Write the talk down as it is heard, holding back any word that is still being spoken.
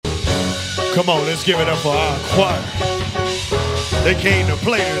Come on, let's give it up for our choir. They came to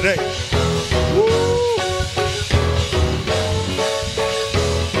play today. Woo!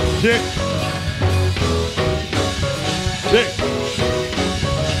 Yeah. Yeah.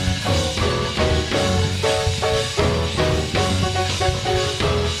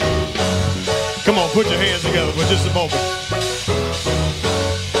 Come on, put your hands together for just a moment.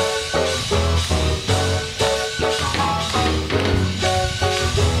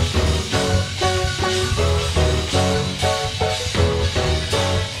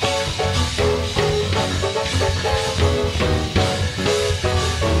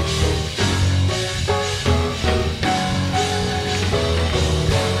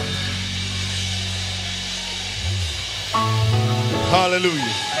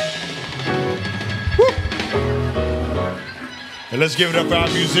 Hallelujah. Woo. And let's give it up for our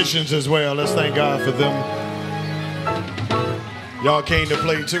musicians as well. Let's thank God for them. Y'all came to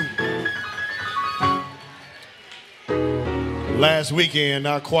play too. Last weekend,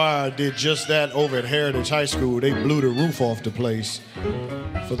 our choir did just that over at Heritage High School. They blew the roof off the place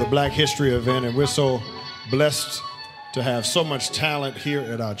for the Black History event, and we're so blessed to have so much talent here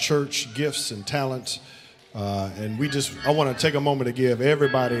at our church, gifts and talents. And I want to take a moment to give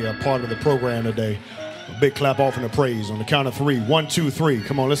everybody a part of the program today a big clap offering of praise on the count of 3. 1, 2, 3.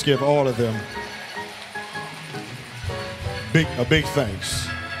 Come on, let's give all of them a big thanks.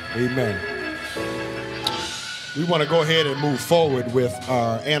 Amen. We want to go ahead and move forward with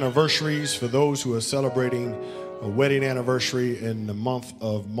our anniversaries for those who are celebrating a wedding anniversary in the month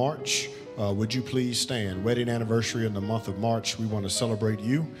of March. Would you please stand? Wedding anniversary in the month of March. We want to celebrate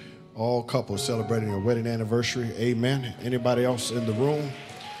you. All couples celebrating a wedding anniversary. Amen. Anybody else in the room?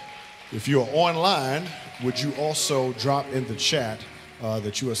 If you're online, would you also drop in the chat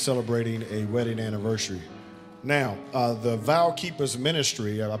that you are celebrating a wedding anniversary? Now, the Vow Keepers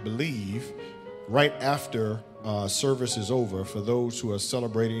Ministry, I believe, right after service is over, for those who are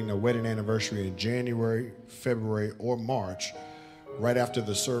celebrating a wedding anniversary in January, February, or March, right after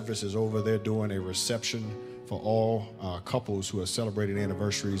the service is over, they're doing a reception for all couples who are celebrating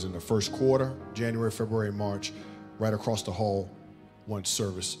anniversaries in the first quarter, January, February, March, right across the hall once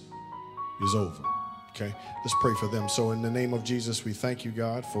service is over. Okay, let's pray for them. So in the name of Jesus, we thank you,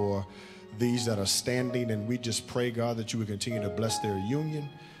 God, for these that are standing, and we just pray, God, that you would continue to bless their union.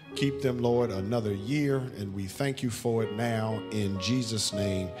 Keep them, Lord, another year, and we thank you for it now in Jesus'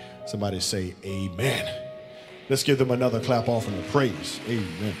 name. Somebody say amen. Let's give them another clap offering of praise.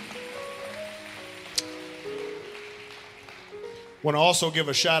 Amen. Want to also give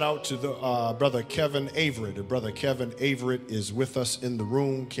a shout out to the brother Kevin Averett. Brother Kevin Averett is with us in the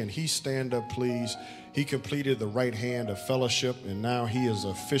room. Can he stand up, please? He completed the right hand of fellowship, and now he is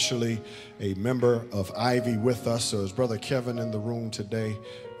officially a member of Ivy with us. So is Brother Kevin in the room today?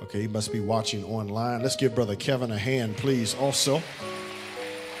 Okay, he must be watching online. Let's give Brother Kevin a hand, please. Also,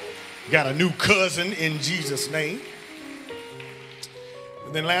 got a new cousin in Jesus' name.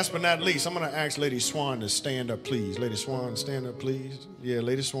 And then last but not least, I'm going to ask Lady Swann to stand up, please. Lady Swann, stand up, please. Yeah,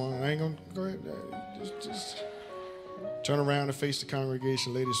 Lady Swann, I ain't going to go ahead. Just turn around and face the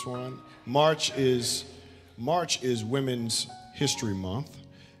congregation, Lady Swann. March is Women's History Month,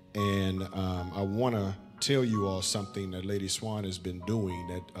 and I want to tell you all something that Lady Swann has been doing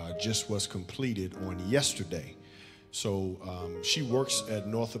that just was completed on yesterday. So she works at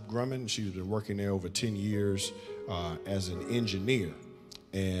Northrop Grumman. She's been working there over 10 years as an engineer.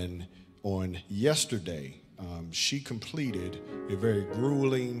 And on yesterday, she completed a very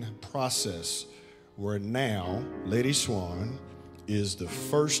grueling process where now Lady Swann is the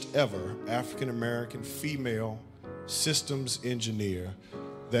first ever African-American female systems engineer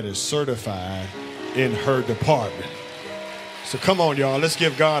that is certified in her department. So come on, y'all, let's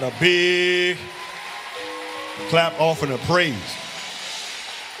give God a big clap offering of praise.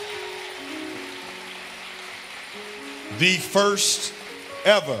 The first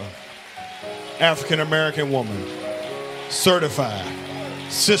ever African-American woman certified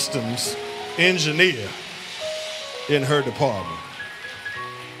systems engineer in her department.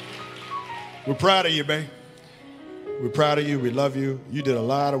 We're proud of you, babe. We're proud of you. We love you. You did a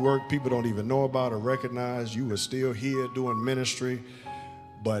lot of work people don't even know about or recognize. You were still here doing ministry.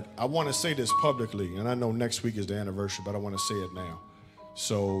 But I want to say this publicly, and I know next week is the anniversary, but I want to say it now.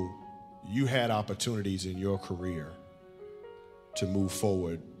 So you had opportunities in your career to move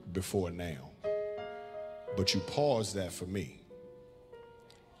forward before now. But you paused that for me.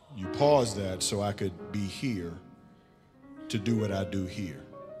 You paused that so I could be here to do what I do here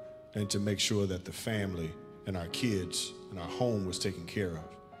and to make sure that the family and our kids and our home was taken care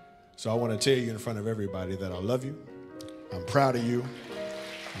of. So I want to tell you in front of everybody that I love you. I'm proud of you.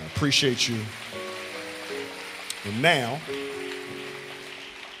 And I appreciate you. And now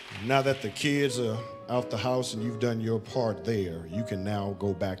that the kids are out the house and you've done your part there, you can now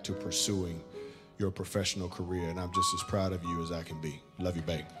go back to pursuing your professional career. And I'm just as proud of you as I can be. Love you,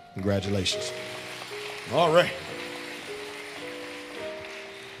 babe. Congratulations. All right.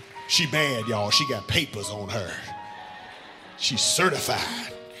 She bad, y'all. She got papers on her. She's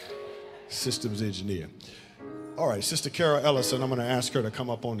certified systems engineer. All right, Sister Carol Ellison, I'm going to ask her to come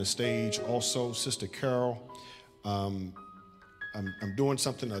up on the stage also. Sister Carol, I'm doing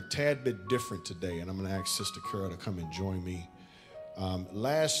something a tad bit different today, and I'm going to ask Sister Carol to come and join me.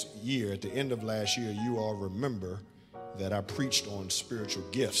 Last year, at the end of last year, you all remember that I preached on spiritual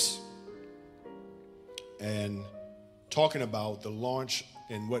gifts and talking about the launch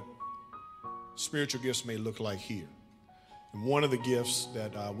and what spiritual gifts may look like here. And one of the gifts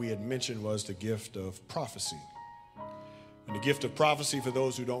that we had mentioned was the gift of prophecy. And the gift of prophecy, for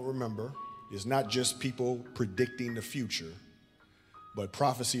those who don't remember, is not just people predicting the future, but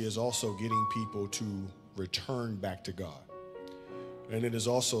prophecy is also getting people to return back to God. And it is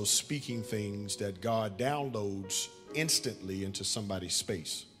also speaking things that God downloads instantly into somebody's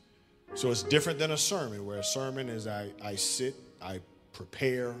space. So it's different than a sermon, where a sermon is I sit, I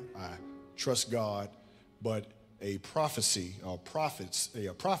prepare, I trust God, but a prophecy or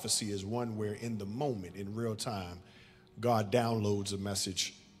a prophecy is one where in the moment, in real time, God downloads a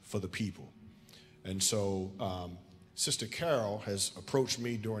message for the people. And so Sister Carol has approached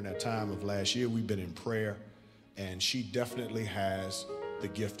me during that time of last year. We've been in prayer, and she definitely has the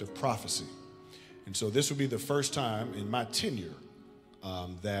gift of prophecy. And so this will be the first time in my tenure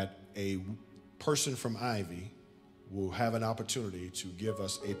that a person from Ivy will have an opportunity to give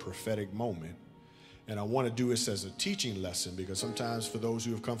us a prophetic moment. And I want to do this as a teaching lesson, because sometimes for those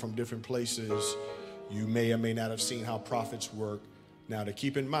who have come from different places, you may or may not have seen how prophets work. Now, to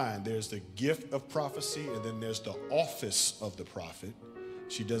keep in mind, there's the gift of prophecy, and then there's the office of the prophet.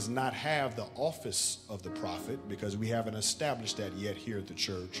 She does not have the office of the prophet because we haven't established that yet here at the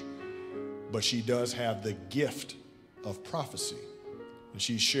church. But she does have the gift of prophecy. And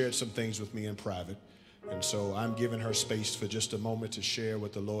she shared some things with me in private. And so I'm giving her space for just a moment to share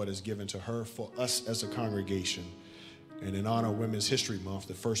what the Lord has given to her for us as a congregation. And in honor of Women's History Month,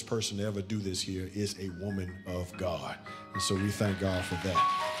 the first person to ever do this here is a woman of God. And so we thank God for that.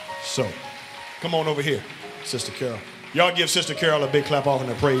 So come on over here, Sister Carol. Y'all give Sister Carol a big clap off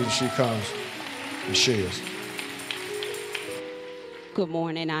and a praise as she comes and shares. Good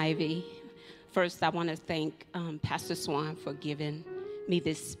morning, Ivy. First, I want to thank Pastor Swann for giving me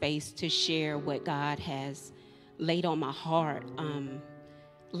this space to share what God has laid on my heart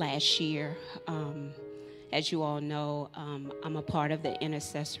last year. As you all know, I'm a part of the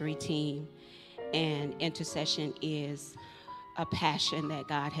intercessory team, and intercession is a passion that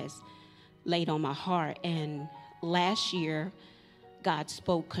God has laid on my heart. And last year, God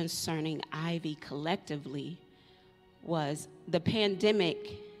spoke concerning Ivy collectively was the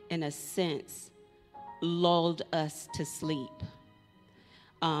pandemic, in a sense, lulled us to sleep.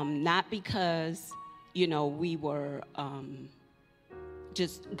 Not because, we were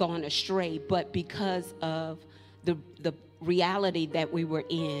just gone astray, but because of the reality that we were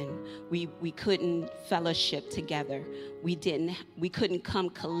in. We couldn't fellowship together. We couldn't come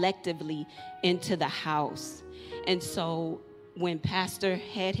collectively into the house. And so when Pastor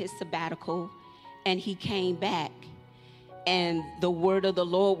had his sabbatical and he came back, and the word of the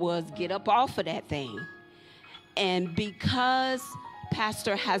Lord was, get up off of that thing. And because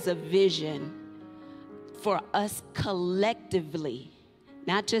Pastor has a vision for us collectively,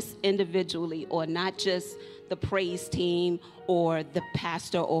 not just individually, or not just the praise team or the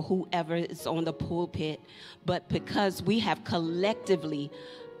pastor or whoever is on the pulpit, but because we have collectively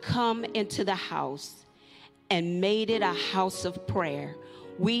come into the house and made it a house of prayer.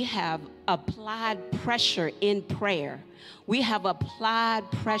 We have applied pressure in prayer. We have applied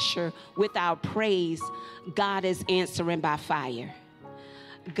pressure with our praise. God is answering by fire.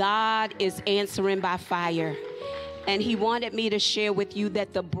 God is answering by fire. And he wanted me to share with you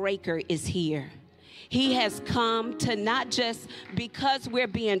that the breaker is here. He has come to not just because we're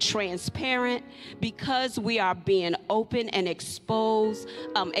being transparent, because we are being open and exposing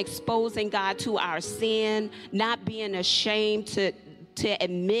God to our sin, not being ashamed to to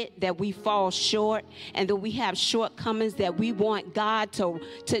admit that we fall short and that we have shortcomings that we want God to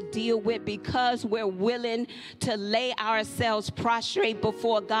deal with, because we're willing to lay ourselves prostrate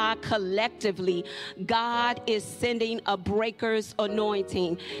before God collectively, God is sending a breaker's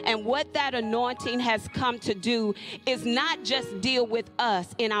anointing. And what that anointing has come to do is not just deal with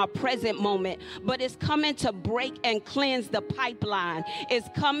us in our present moment, but it's coming to break and cleanse the pipeline. It's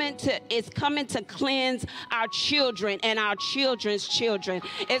coming to cleanse our children and our children's children.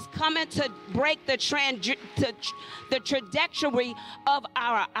 It's coming to break the trajectory of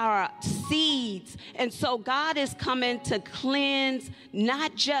our seeds. And so God is coming to cleanse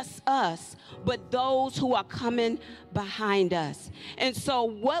not just us, but those who are coming behind us. And so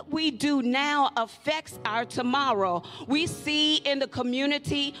what we do now affects our tomorrow. We see in the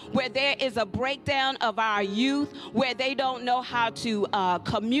community where there is a breakdown of our youth, where they don't know how to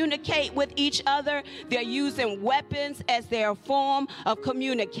communicate with each other. They're using weapons as their form of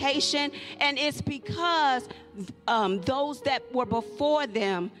communication. And it's because those that were before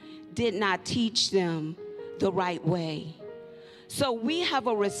them did not teach them the right way. So we have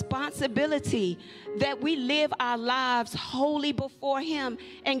a responsibility that we live our lives wholly before him.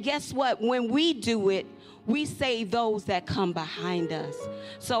 And guess what? When we do it, we save those that come behind us.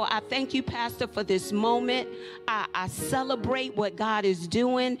 So I thank you, Pastor, for this moment. I celebrate what God is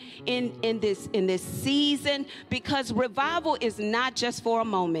doing in this season, because revival is not just for a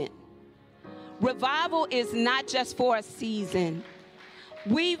moment. Revival is not just for a season.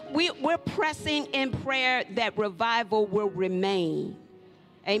 We're pressing in prayer that revival will remain.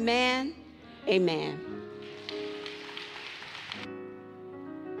 Amen. Amen.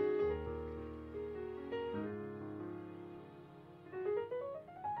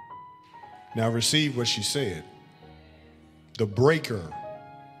 Now receive what she said. The breaker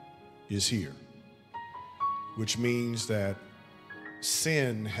is here, which means that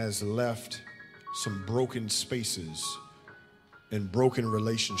sin has left some broken spaces and broken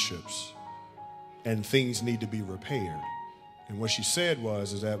relationships, and things need to be repaired. And what she said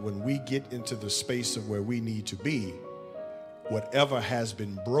is that when we get into the space of where we need to be, whatever has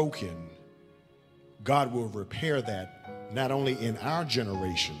been broken, God will repair that, not only in our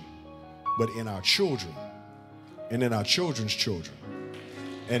generation, but in our children and in our children's children.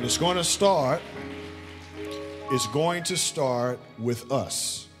 And it's going to start with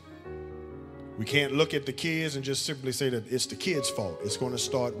us. We can't look at the kids and just simply say that it's the kids' fault. It's going to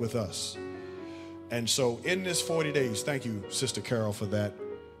start with us. And so in this 40 days, thank you, Sister Carol, for that,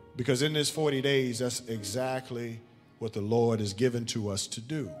 because in this 40 days, that's exactly what the Lord has given to us to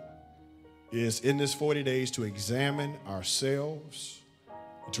do, is in this 40 days to examine ourselves,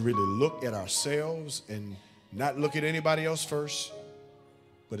 to really look at ourselves and not look at anybody else first,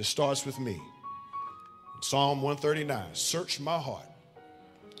 but it starts with me. Psalm 139, search my heart.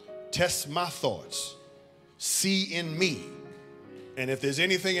 Test my thoughts. See in me. And if there's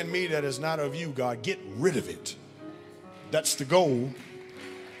anything in me that is not of you, God, get rid of it. That's the goal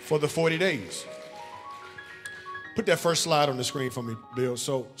for the 40 days. Put that first slide on the screen for me, Bill.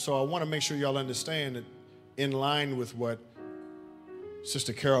 So I want to make sure y'all understand that in line with what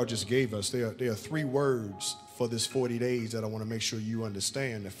Sister Carol just gave us, there are three words for this 40 days that I want to make sure you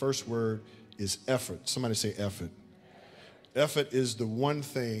understand. The first word is effort. Somebody say effort. Effort is the one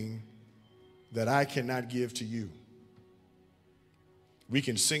thing that I cannot give to you. We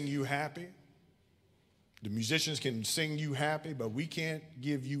can sing you happy. The musicians can sing you happy, but we can't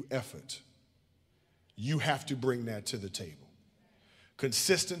give you effort. You have to bring that to the table.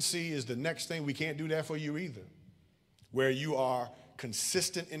 Consistency is the next thing. We can't do that for you either. Where you are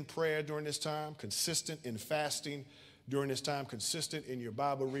consistent in prayer during this time, consistent in fasting during this time, consistent in your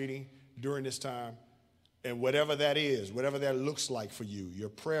Bible reading during this time. And whatever that is, whatever that looks like for you, your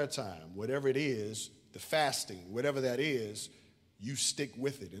prayer time, whatever it is, the fasting, whatever that is, you stick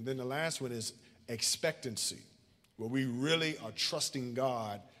with it. And then the last one is expectancy, where we really are trusting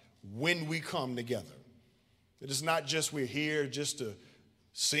God when we come together. It is not just we're here just to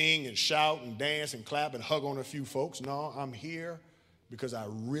sing and shout and dance and clap and hug on a few folks. No, I'm here because I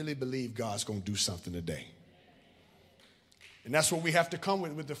really believe God's going to do something today. And that's what we have to come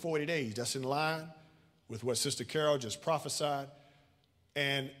with the 40 days. That's in line with what Sister Carol just prophesied.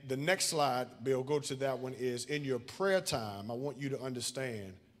 And the next slide, Bill, go to that one, is in your prayer time, I want you to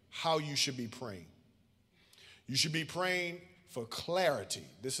understand how you should be praying. You should be praying for clarity.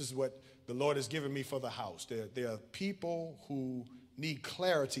 This is what the Lord has given me for the house. There are people who need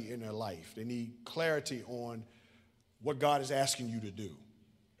clarity in their life. They need clarity on what God is asking you to do.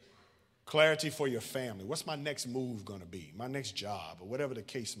 Clarity for your family. What's my next move going to be? My next job, or whatever the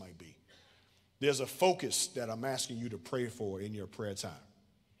case might be. There's a focus that I'm asking you to pray for in your prayer time.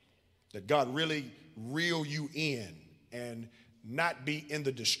 That God really reel you in and not be in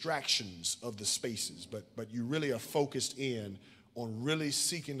the distractions of the spaces, but you really are focused in on really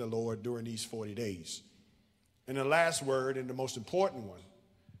seeking the Lord during these 40 days. And the last word, and the most important one,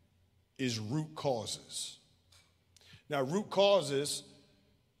 is root causes. Now, root causes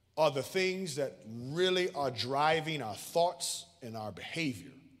are the things that really are driving our thoughts and our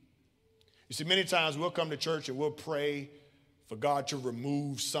behavior. You see, many times we'll come to church and we'll pray for God to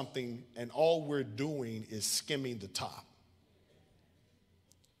remove something, and all we're doing is skimming the top.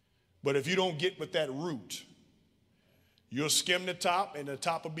 But if you don't get with that root, you'll skim the top, and the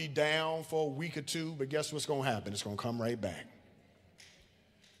top will be down for a week or two, but guess what's going to happen? It's going to come right back.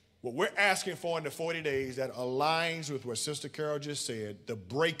 What we're asking for in the 40 days that aligns with what Sister Carol just said, the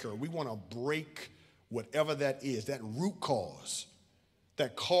breaker. We want to break whatever that is, that root cause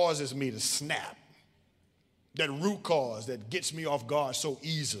that causes me to snap, that root cause that gets me off guard so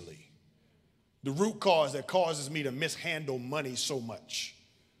easily, the root cause that causes me to mishandle money so much,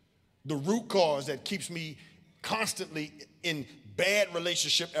 the root cause that keeps me constantly in bad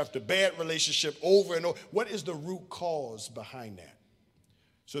relationship after bad relationship over and over. What is the root cause behind that?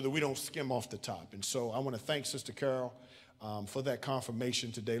 So that we don't skim off the top. And so I want to thank Sister Carol for that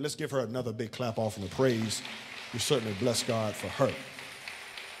confirmation today. Let's give her another big clap offering of praise. We certainly bless God for her.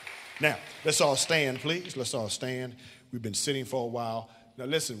 Now, let's all stand, please. Let's all stand. We've been sitting for a while. Now,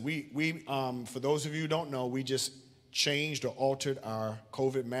 listen, we for those of you who don't know, we just changed or altered our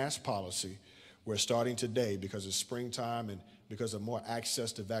COVID mask policy. We're starting today because it's springtime and because of more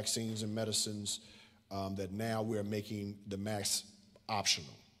access to vaccines and medicines that now we're making the mask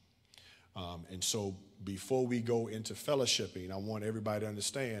optional. And so before we go into fellowshipping, I want everybody to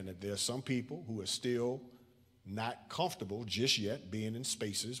understand that there are some people who are still not comfortable just yet being in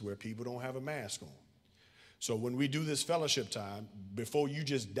spaces where people don't have a mask on. So when we do this fellowship time, before you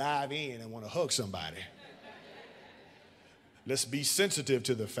just dive in and want to hug somebody, let's be sensitive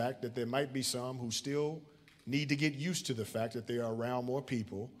to the fact that there might be some who still need to get used to the fact that they are around more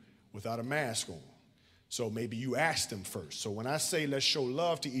people without a mask on. So maybe you ask them first. So when I say let's show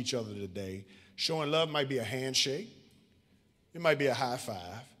love to each other today, showing love might be a handshake. It might be a high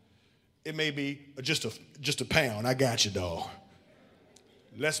five. It may be just a pound. I got you, dog.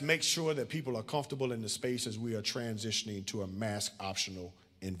 Let's make sure that people are comfortable in the space as we are transitioning to a mask optional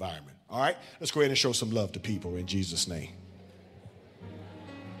environment. All right? Let's go ahead and show some love to people in Jesus' name.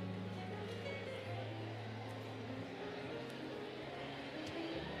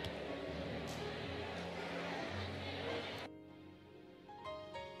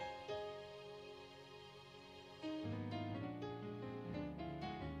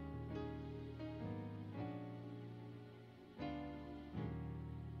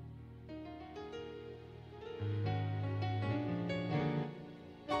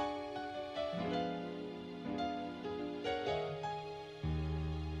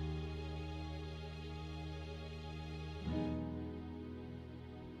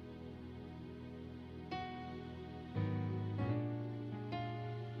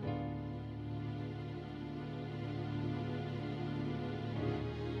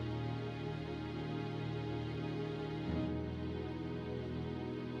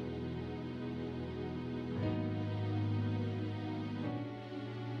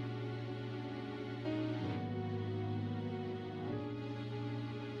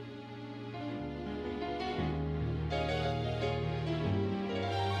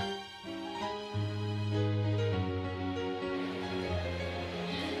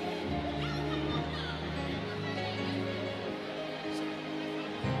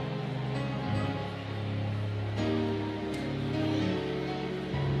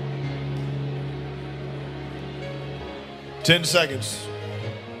 Ten seconds.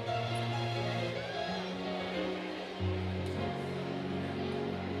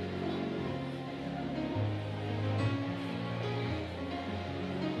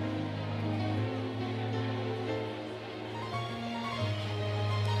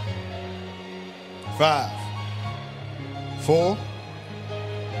 Five, 4,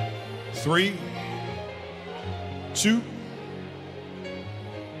 3, 2,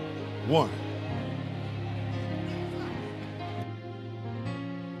 1.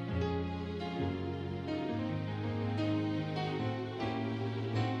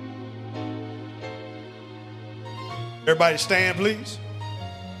 Everybody stand, please.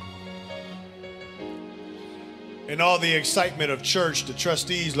 In all the excitement of church, the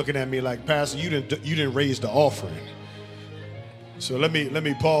trustees looking at me like, Pastor, you didn't raise the offering. So let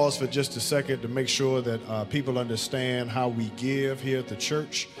me pause for just a second to make sure that people understand how we give here at the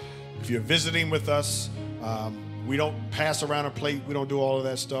church. If you're visiting with us, we don't pass around a plate. We don't do all of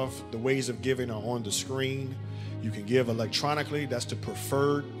that stuff. The ways of giving are on the screen. You can give electronically. That's the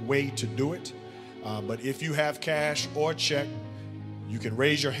preferred way to do it. But if you have cash or check, you can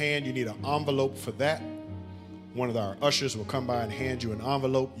raise your hand. You need an envelope for that. One of our ushers will come by and hand you an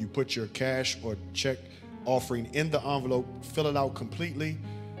envelope. You put your cash or check offering in the envelope, fill it out completely.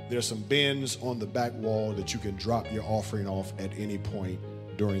 There's some bins on the back wall that you can drop your offering off at any point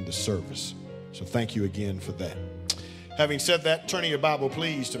during the service. So thank you again for that. Having said that, turn your Bible,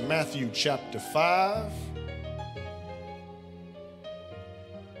 please, to Matthew chapter 5.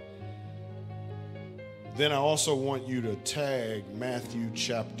 Then I also want you to tag Matthew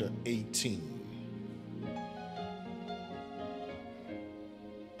chapter 18.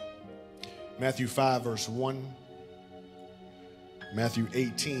 Matthew 5, verse 1. Matthew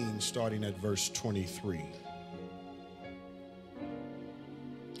 18, starting at verse 23.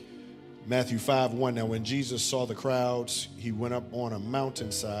 Matthew 5, 1. Now when Jesus saw the crowds, he went up on a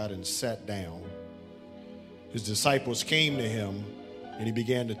mountainside and sat down. His disciples came to him, and he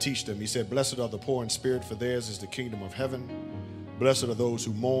began to teach them. He said, "Blessed are the poor in spirit, for theirs is the kingdom of heaven. Blessed are those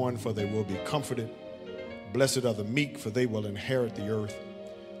who mourn, for they will be comforted. Blessed are the meek, for they will inherit the earth.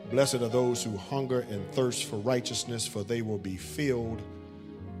 Blessed are those who hunger and thirst for righteousness, for they will be filled.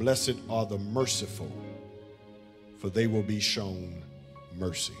 Blessed are the merciful, for they will be shown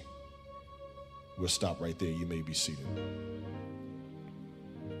mercy." We'll stop right there. You may be seated.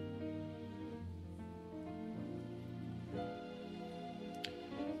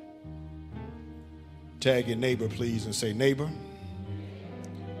 Tag your neighbor, please, and say, "Neighbor,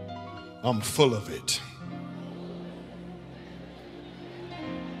 I'm full of it."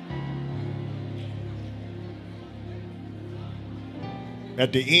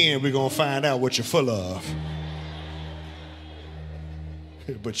 At the end, we're going to find out what you're full of.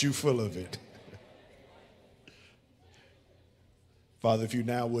 But you full of it. Father, if you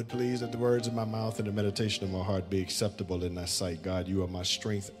now would please, let the words of my mouth and the meditation of my heart be acceptable in thy sight. God, you are my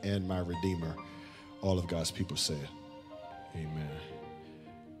strength and my redeemer. All of God's people said, amen.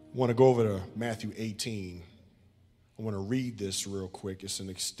 I want to go over to Matthew 18. I want to read this real quick. It's an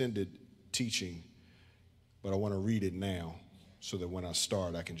extended teaching, but I want to read it now so that when I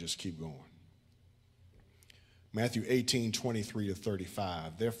start, I can just keep going. Matthew 18, 23 to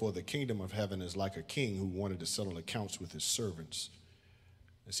 35. Therefore, the kingdom of heaven is like a king who wanted to settle accounts with his servants.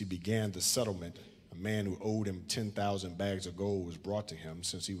 As he began the settlement, a man who owed him 10,000 bags of gold was brought to him.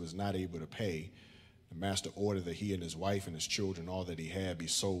 Since he was not able to pay, the master ordered that he and his wife and his children, all that he had, be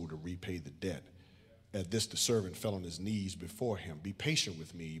sold to repay the debt. At this, the servant fell on his knees before him. "Be patient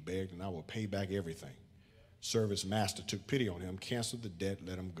with me," he begged, "and I will pay back everything." Servant's master took pity on him, canceled the debt,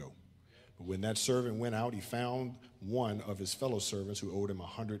 let him go. But when that servant went out, he found one of his fellow servants who owed him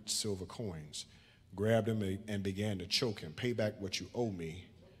 100 silver coins, grabbed him and began to choke him. "Pay back what you owe me."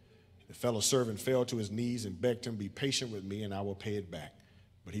 The fellow servant fell to his knees and begged him, "Be patient with me and I will pay it back."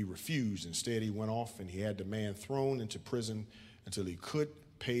 But he refused. Instead, he went off and he had the man thrown into prison until he could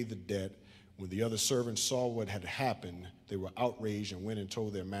pay the debt. When the other servants saw what had happened, they were outraged and went and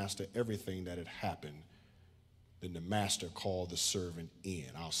told their master everything that had happened. Then the master called the servant in.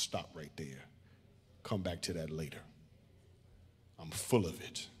 I'll stop right there. Come back to that later. I'm full of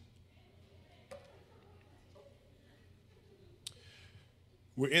it.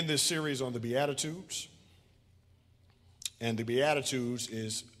 We're in this series on the Beatitudes. And the Beatitudes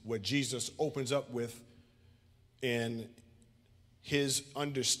is what Jesus opens up with in his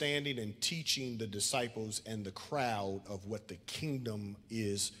understanding and teaching the disciples and the crowd of what the kingdom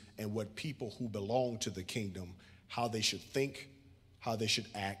is and what people who belong to the kingdom, how they should think, how they should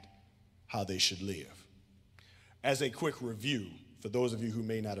act, how they should live. As a quick review, for those of you who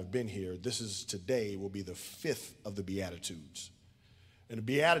may not have been here, today will be the 5th of the Beatitudes. And the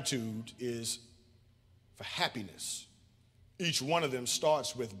Beatitude is for happiness. Each one of them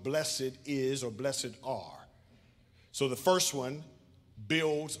starts with blessed is or blessed are. So the first one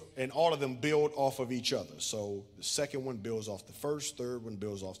builds, and all of them build off of each other. So the second one builds off the first, third one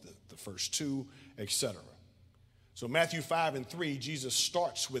builds off the first two, etc. So Matthew 5 and 3, Jesus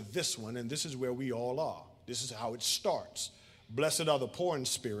starts with this one, and this is where we all are. This is how it starts. Blessed are the poor in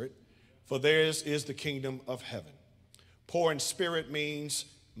spirit, for theirs is the kingdom of heaven. Poor in spirit means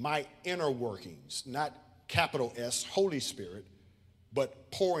my inner workings, not capital S, Holy Spirit,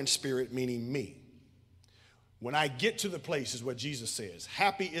 but poor in spirit meaning me. When I get to the place, is what Jesus says,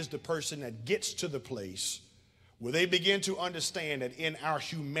 happy is the person that gets to the place where they begin to understand that in our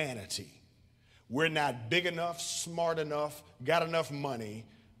humanity, we're not big enough, smart enough, got enough money,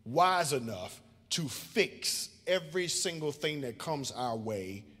 wise enough to fix every single thing that comes our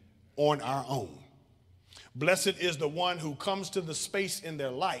way on our own. Blessed is the one who comes to the space in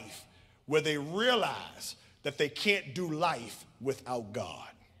their life where they realize that they can't do life without God.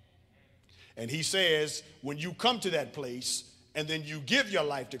 And he says, when you come to that place and then you give your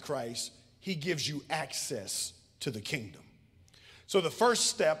life to Christ, he gives you access to the kingdom. So the first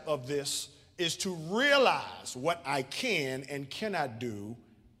step of this is to realize what I can and cannot do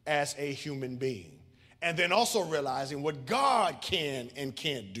as a human being. And then also realizing what God can and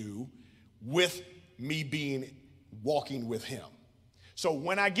can't do with me walking with him. So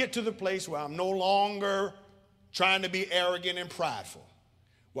when I get to the place where I'm no longer trying to be arrogant and prideful,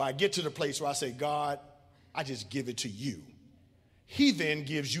 where I get to the place where I say, God, I just give it to you. He then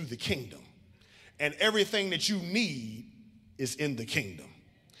gives you the kingdom. And everything that you need is in the kingdom.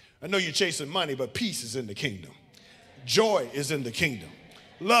 I know you're chasing money, but peace is in the kingdom. Joy is in the kingdom.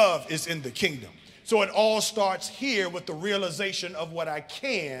 Love is in the kingdom. So it all starts here with the realization of what I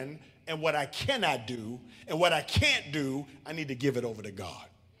can and what I cannot do. And what I can't do, I need to give it over to God.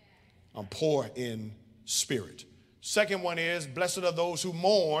 I'm poor in spirit. Second one is, blessed are those who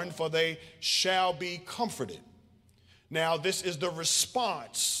mourn, for they shall be comforted. Now, this is the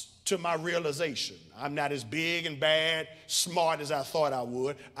response to my realization. I'm not as big and bad, smart as I thought I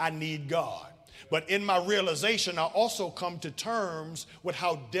would. I need God. But in my realization, I also come to terms with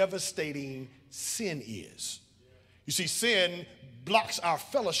how devastating sin is. You see, sin blocks our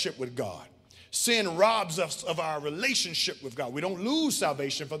fellowship with God. Sin robs us of our relationship with God. We don't lose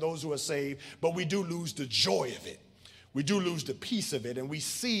salvation for those who are saved, but we do lose the joy of it. We do lose the peace of it. And we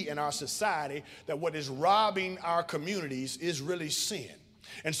see in our society that what is robbing our communities is really sin.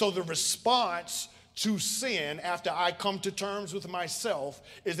 And so the response to sin after I come to terms with myself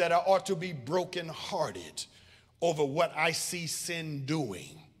is that I ought to be brokenhearted over what I see sin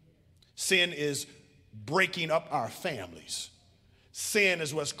doing. Sin is breaking up our families. Sin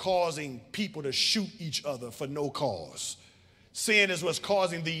is what's causing people to shoot each other for no cause. Sin is what's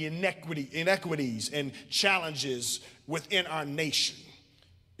causing the inequities and challenges within our nation.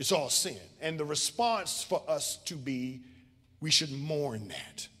 It's all sin. And the response for us to be, we should mourn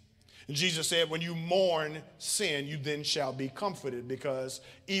that. And Jesus said, when you mourn sin, you then shall be comforted, because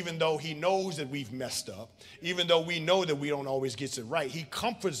even though he knows that we've messed up, even though we know that we don't always get it right, he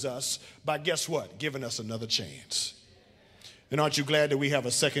comforts us by, guess what? Giving us another chance. And aren't you glad that we have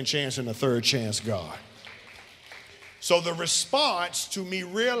a second chance and a third chance, God? So the response to me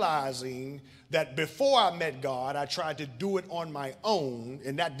realizing that before I met God, I tried to do it on my own,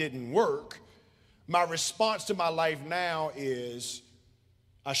 and that didn't work. My response to my life now is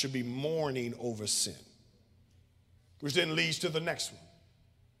I should be mourning over sin, which then leads to the next one.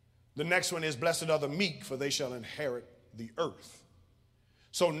 The next one is, blessed are the meek, for they shall inherit the earth.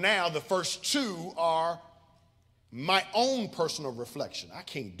 So now the first two are my own personal reflection. I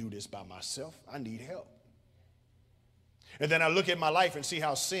can't do this by myself. I need help. And then I look at my life and see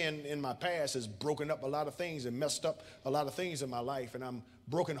how sin in my past has broken up a lot of things and messed up a lot of things in my life. And I'm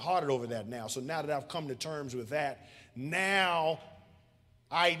brokenhearted over that now. So now that I've come to terms with that,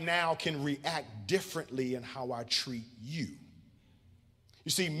 I now can react differently in how I treat you.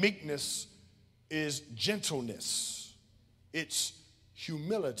 You see, meekness is gentleness. It's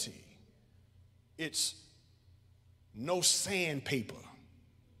humility. It's no sandpaper.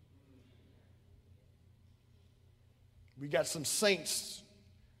 We got some saints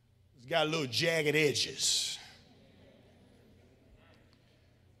that's got a little jagged edges.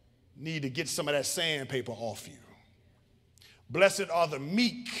 Need to get some of that sandpaper off you. Blessed are the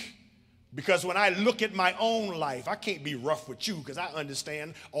meek, because when I look at my own life, I can't be rough with you because I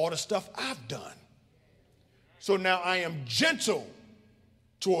understand all the stuff I've done. So now I am gentle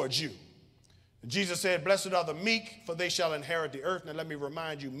towards you. Jesus said, blessed are the meek, for they shall inherit the earth. Now let me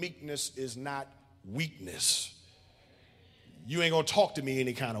remind you, meekness is not weakness. You ain't gonna talk to me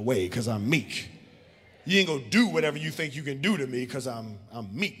any kind of way because I'm meek. You ain't gonna do whatever you think you can do to me because I'm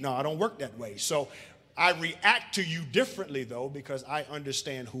meek. No, I don't work that way. So I react to you differently, though, because I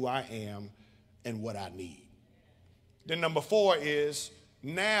understand who I am and what I need. Then number 4 is,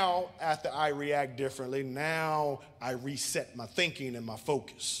 now after I react differently, now I reset my thinking and my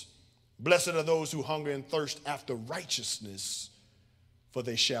focus. Blessed are those who hunger and thirst after righteousness, for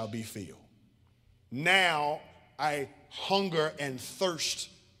they shall be filled. Now I hunger and thirst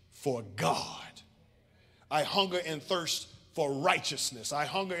for God. I hunger and thirst for righteousness. I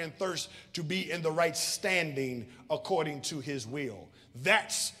hunger and thirst to be in the right standing according to his will.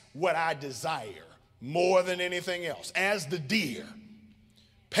 That's what I desire more than anything else. As the deer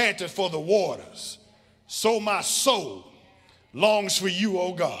panteth for the waters, so my soul longs for you,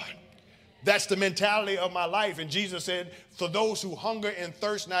 O God. That's the mentality of my life. And Jesus said, for those who hunger and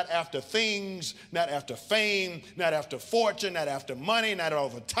thirst not after things, not after fame, not after fortune, not after money, not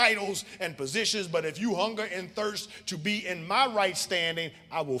after titles and positions, but if you hunger and thirst to be in my right standing,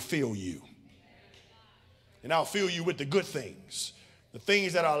 I will fill you. And I'll fill you with the good things, the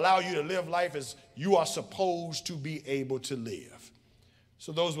things that allow you to live life as you are supposed to be able to live.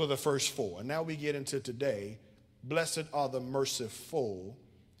 So those were the first four. And now we get into today. Blessed are the merciful,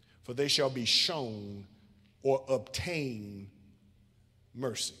 for they shall be shown or obtain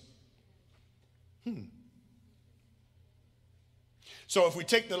mercy. So if we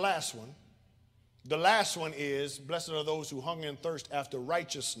take the last one is, blessed are those who hunger and thirst after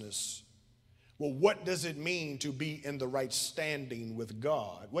righteousness. Well, what does it mean to be in the right standing with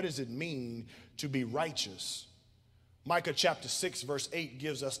God? What does it mean to be righteous? Micah chapter 6, verse 8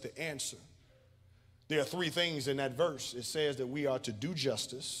 gives us the answer. There are three things in that verse. It says that we are to do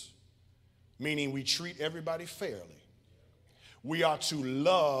justice, meaning we treat everybody fairly. We are to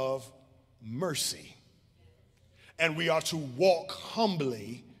love mercy. And we are to walk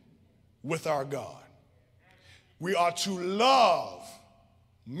humbly with our God. We are to love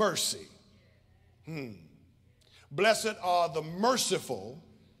mercy. Blessed are the merciful,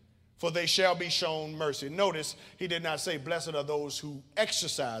 for they shall be shown mercy. Notice he did not say blessed are those who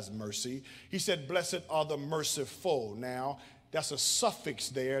exercise mercy. He said blessed are the merciful. Now, that's a suffix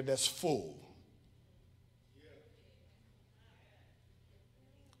there that's full.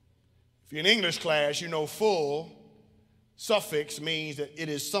 If you're in English class, you know full suffix means that it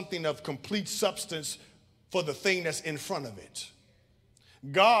is something of complete substance for the thing that's in front of it.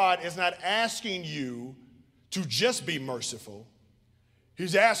 God is not asking you to just be merciful.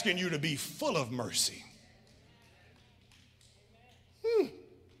 He's asking you to be full of mercy.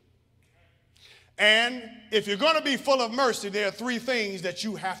 And if you're going to be full of mercy, there are three things that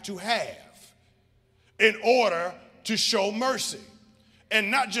you have to have in order to show mercy. And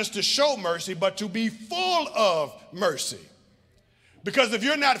not just to show mercy, but to be full of mercy. Because if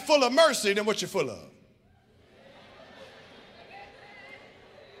you're not full of mercy, then what you're full of?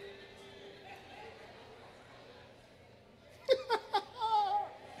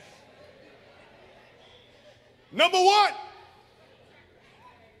 Number one,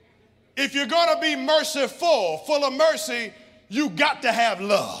 if you're going to be merciful, full of mercy, you got to have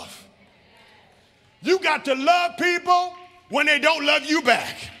love. You got to love people when they don't love you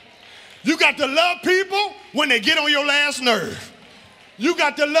back. You got to love people when they get on your last nerve. You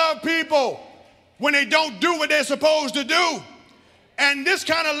got to love people when they don't do what they're supposed to do. And this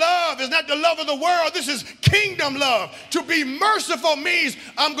kind of love is not the love of the world. This is kingdom love. To be merciful means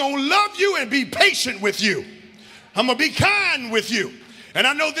I'm going to love you and be patient with you. I'm going to be kind with you. And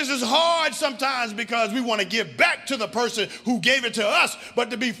I know this is hard sometimes because we want to give back to the person who gave it to us.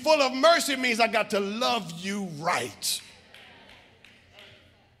 But to be full of mercy means I got to love you right.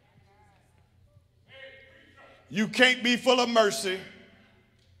 You can't be full of mercy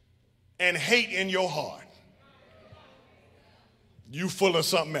and hate in your heart. You full of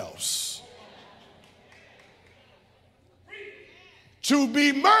something else. To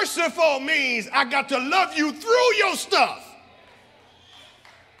be merciful means I got to love you through your stuff.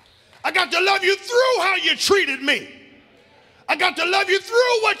 I got to love you through how you treated me. I got to love you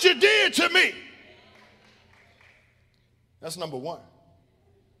through what you did to me. That's number one.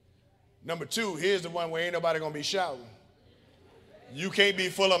 Number two, here's the one where ain't nobody going to be shouting. You can't be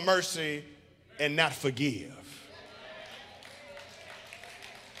full of mercy and not forgive.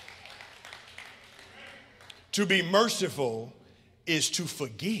 To be merciful is to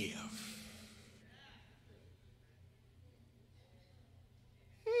forgive.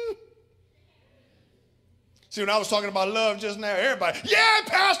 See, when I was talking about love just now, everybody, yeah,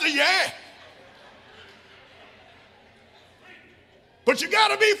 Pastor, yeah. But you got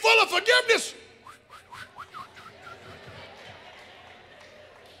to be full of forgiveness.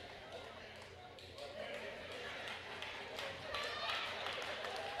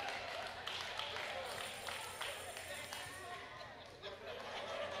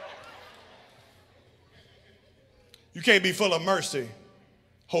 You can't be full of mercy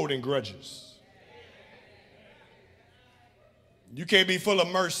holding grudges. You can't be full of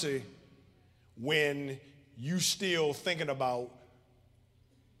mercy when you still thinking about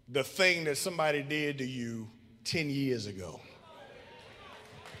the thing that somebody did to you 10 years ago.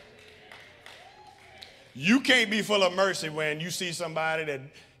 You can't be full of mercy when you see somebody that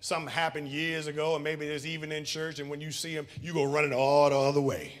something happened years ago, and maybe it's even in church, and when you see them, you go running all the other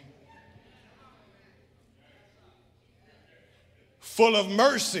way. Full of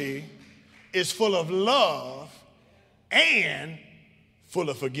mercy is full of love and full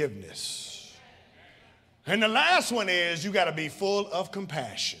of forgiveness. And the last one is you got to be full of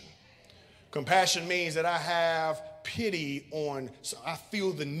compassion. Compassion means that I have pity on, so I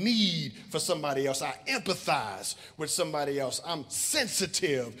feel the need for somebody else. I empathize with somebody else. I'm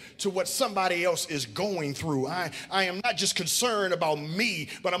sensitive to what somebody else is going through. I am not just concerned about me,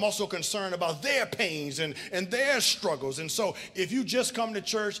 but I'm also concerned about their pains and their struggles. And so if you just come to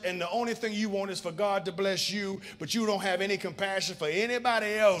church and the only thing you want is for God to bless you, but you don't have any compassion for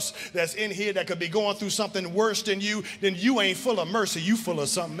anybody else that's in here that could be going through something worse than you, then you ain't full of mercy. You full of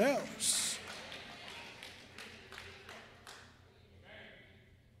something else.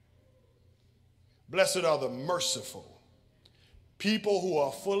 Blessed are the merciful, people who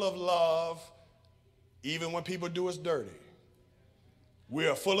are full of love, even when people do us dirty. We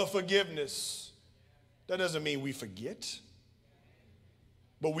are full of forgiveness. That doesn't mean we forget,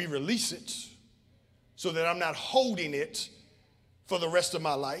 but we release it so that I'm not holding it for the rest of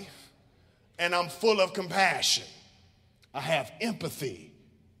my life. And I'm full of compassion. I have empathy,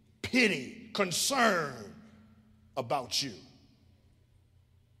 pity, concern about you.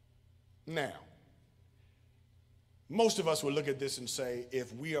 Now, most of us will look at this and say,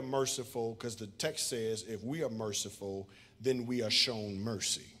 if we are merciful, because the text says, if we are merciful, then we are shown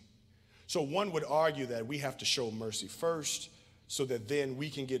mercy. So one would argue that we have to show mercy first so that then we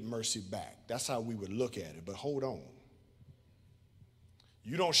can get mercy back. That's how we would look at it. But hold on.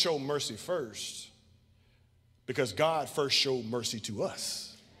 You don't show mercy first because God first showed mercy to us.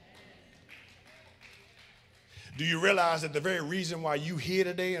 Do you realize that the very reason why you here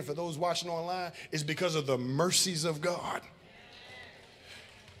today and for those watching online is because of the mercies of God?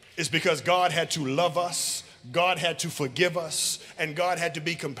 It's because God had to love us, God had to forgive us, and God had to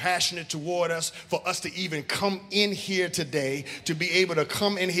be compassionate toward us for us to even come in here today, to be able to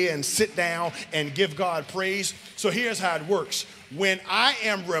come in here and sit down and give God praise. So here's how it works. When I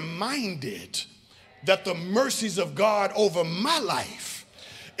am reminded that the mercies of God over my life,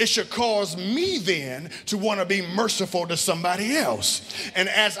 it should cause me then to want to be merciful to somebody else. And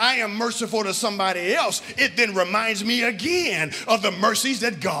as I am merciful to somebody else, it then reminds me again of the mercies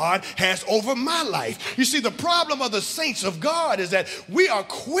that God has over my life. You see, the problem of the saints of God is that we are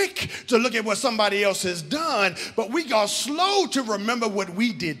quick to look at what somebody else has done, but we are slow to remember what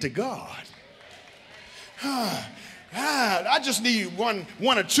we did to God. I just need one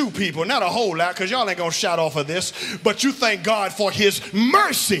or two people, not a whole lot, because y'all ain't going to shout off of this, but you thank God for his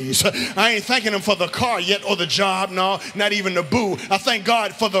mercies. I ain't thanking him for the car yet or the job, no, not even the boo. I thank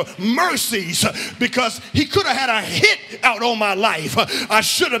God for the mercies because he could have had a hit out on my life. I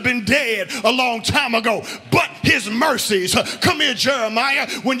should have been dead a long time ago, but his mercies. Come here, Jeremiah,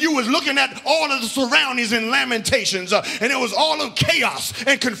 when you was looking at all of the surroundings in Lamentations, and it was all of chaos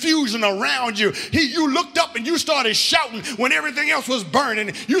and confusion around you, you looked up and you started shouting when everything else was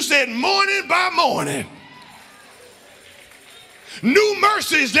burning. You said, morning by morning, new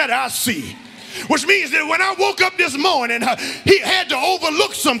mercies that I see. Which means that when I woke up this morning, he had to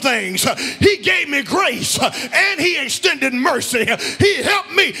overlook some things. He gave me grace and he extended mercy. He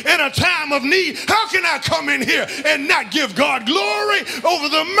helped me in a time of need. How can I come in here and not give God glory over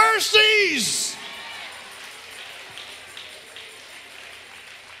the mercies?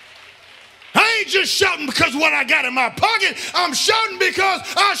 I ain't just shouting because what I got in my pocket. I'm shouting because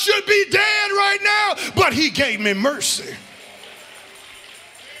I should be dead right now, but he gave me mercy.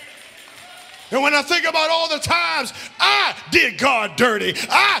 And when I think about all the times I did God dirty,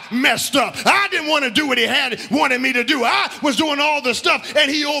 I messed up, I didn't want to do what he wanted me to do. I was doing all the stuff and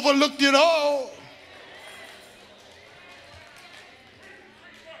he overlooked it all.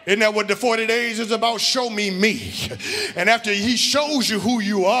 Isn't that what the 40 days is about? Show me me. And after he shows you who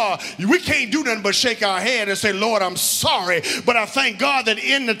you are, we can't do nothing but shake our head and say, Lord, I'm sorry. But I thank God that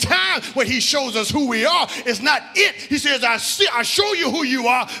in the time when he shows us who we are, it's not it. He says, I show you who you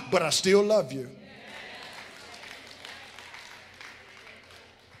are, but I still love you.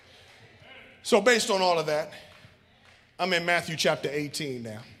 So based on all of that, I'm in Matthew chapter 18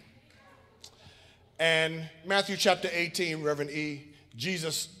 now. And Matthew chapter 18, Reverend E.,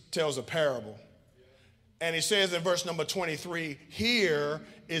 Jesus tells a parable. And he says in verse number 23, here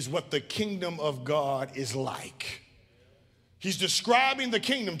is what the kingdom of God is like. He's describing the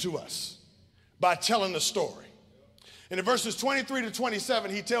kingdom to us by telling the story. And in verses 23 to 27,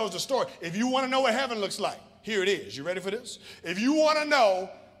 he tells the story. If you want to know what heaven looks like, here it is. You ready for this? If you want to know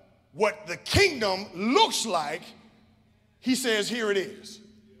what the kingdom looks like, he says, here it is.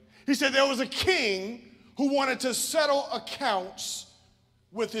 He said there was a king who wanted to settle accounts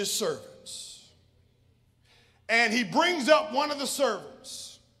with his servants. And he brings up one of the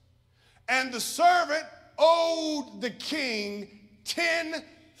servants. And the servant owed the king 10,000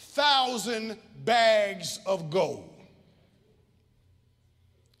 10,000 bags of gold.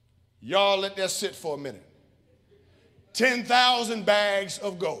 Y'all let that sit for a minute. 10,000 bags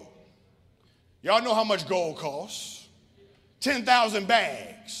of gold. Y'all know how much gold costs. 10,000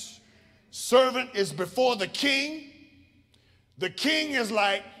 bags. Servant is before the king. The king is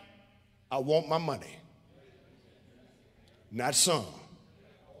like, I want my money. Not some,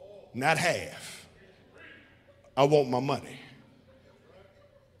 not half. I want my money.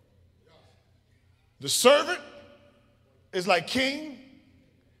 The servant is like, king,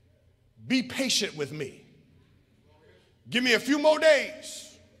 be patient with me. Give me a few more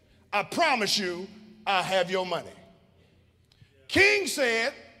days. I promise you I'll have your money. King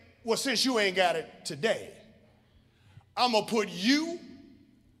said, well, since you ain't got it today, I'm going to put you,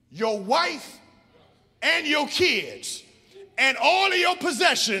 your wife, and your kids, and all of your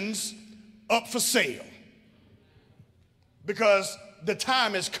possessions up for sale. Because the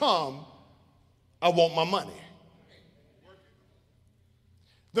time has come, I want my money.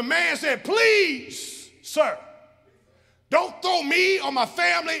 The man said, please, sir, don't throw me or my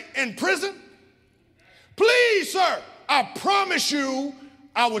family in prison. Please, sir, I promise you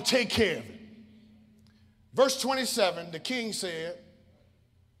I will take care of it. Verse 27, the king said,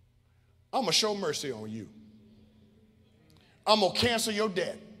 I'm going to show mercy on you. I'm going to cancel your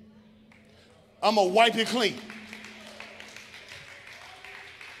debt. I'm going to wipe it clean.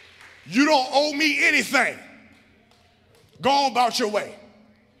 You don't owe me anything. Go on about your way.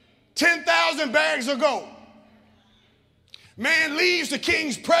 10,000 bags of gold. Man leaves the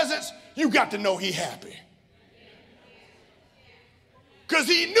king's presence, you got to know he happy. Because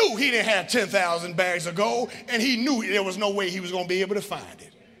he knew he didn't have 10,000 bags of gold, and he knew there was no way he was going to be able to find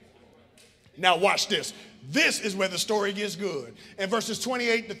it. Now watch this. This is where the story gets good. In verses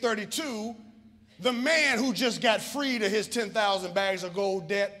 28 to 32, the man who just got freed of his 10,000 bags of gold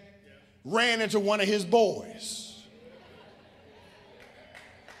debt ran into one of his boys.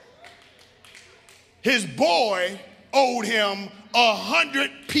 His boy owed him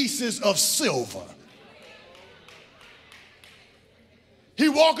 100 pieces of silver. He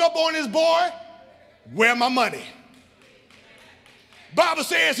walked up on his boy, where my money? Bible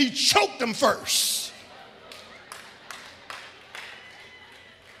says he choked him first.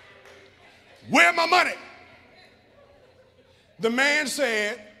 Where my money? The man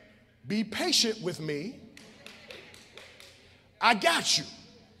said, be patient with me. I got you.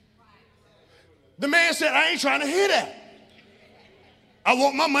 The man said, I ain't trying to hear that. I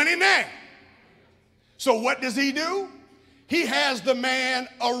want my money now. So what does he do? He has the man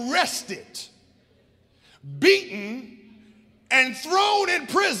arrested, beaten, and thrown in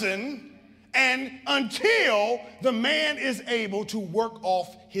prison, and until the man is able to work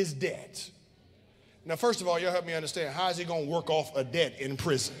off his debt. Now, first of all, y'all help me understand, how is he going to work off a debt in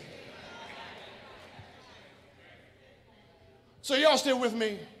prison? So y'all still with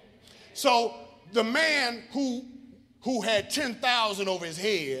me? So the man who had 10,000 over his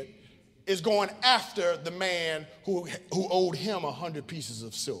head is going after the man who owed him 100 pieces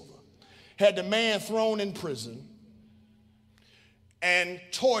of silver. Had the man thrown in prison and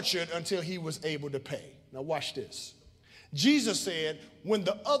tortured until he was able to pay. Now watch this. Jesus said, when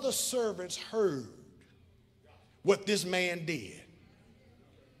the other servants heard what this man did,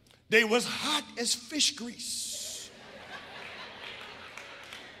 they was hot as fish grease.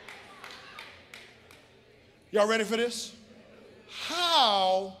 Y'all ready for this?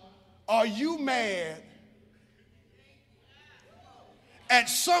 How are you mad at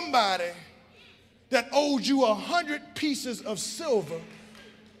somebody that owed you 100 pieces of silver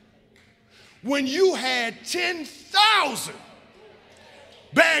when you had 10,000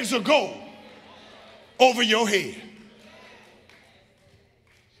 bags of gold over your head?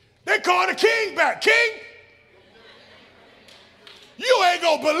 They called the king back. King, you ain't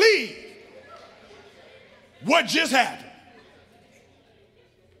gonna believe what just happened.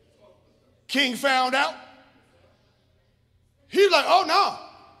 King found out. He's like, oh no.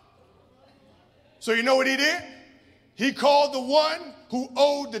 So you know what he did? He called the one who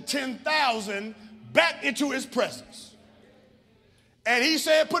owed the 10,000 back into his presence. And he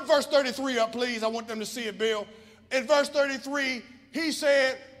said, put verse 33 up, please. I want them to see it, Bill. In verse 33, he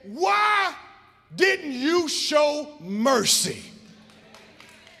said, why didn't you show mercy?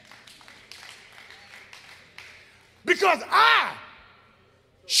 Because I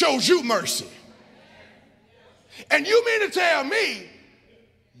showed you mercy. And you mean to tell me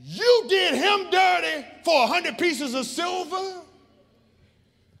you did him dirty for 100 pieces of silver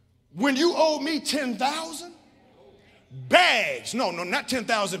when you owed me 10,000 bags? No, not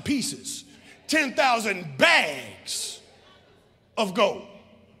 10,000 pieces. 10,000 bags of gold.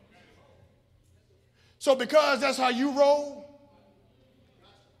 So because that's how you roll,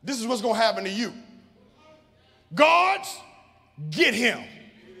 this is what's going to happen to you. Guards, get him.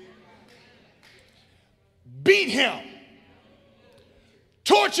 Beat him.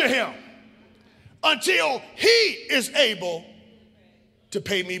 Torture him until he is able to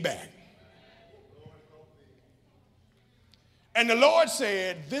pay me back. And the Lord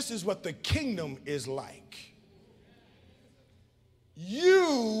said, this is what the kingdom is like.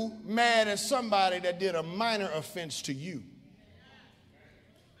 You mad at somebody that did a minor offense to you.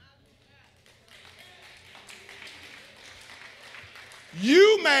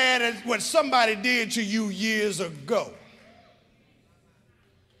 You mad at what somebody did to you years ago.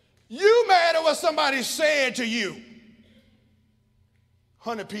 You mad at what somebody said to you.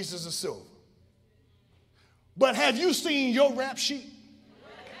 100 pieces of silver. But have you seen your rap sheet?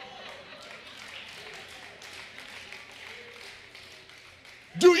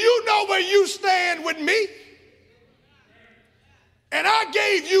 Do you know where you stand with me? And I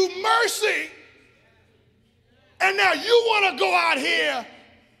gave you mercy. And now you want to go out here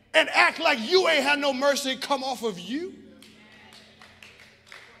and act like you ain't had no mercy come off of you?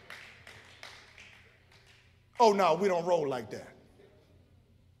 Oh, no, we don't roll like that.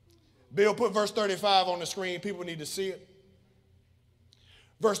 Bill, put verse 35 on the screen. People need to see it.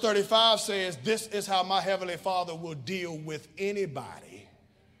 Verse 35 says, this is how my heavenly Father will deal with anybody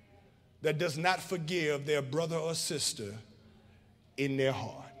that does not forgive their brother or sister in their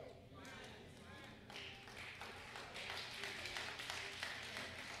heart.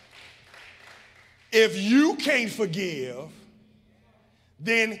 If you can't forgive,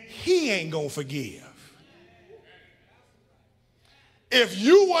 then he ain't gonna forgive. If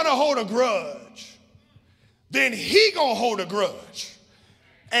you want to hold a grudge, then he gonna hold a grudge.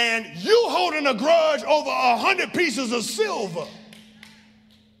 And you holding a grudge over 100 pieces of silver.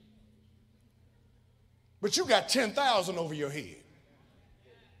 But you got 10,000 over your head.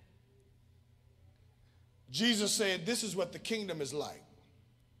 Jesus said, this is what the kingdom is like.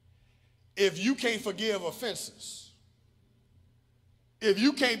 If you can't forgive offenses, if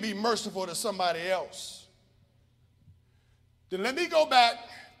you can't be merciful to somebody else, then let me go back,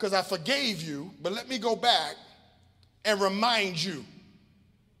 because I forgave you, but let me go back and remind you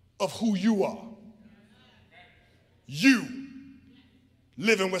of who you are. You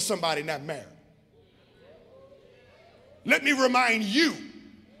living with somebody not married. Let me remind you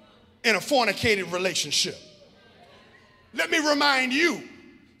in a fornicated relationship. Let me remind you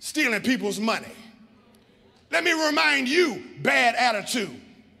stealing people's money. Let me remind you bad attitude,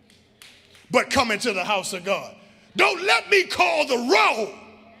 but coming to the house of God. Don't let me call the roll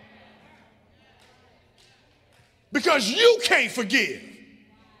because you can't forgive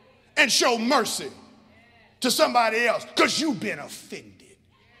and show mercy to somebody else because you've been offended.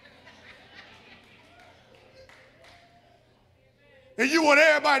 And you want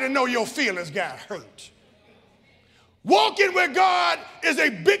everybody to know your feelings got hurt. Walking with God is a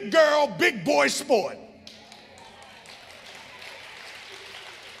big girl, big boy sport.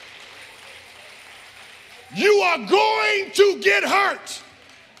 You are going to get hurt.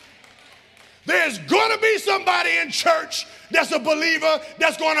 There's going to be somebody in church that's a believer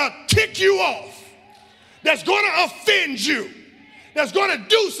that's going to tick you off, that's going to offend you, that's going to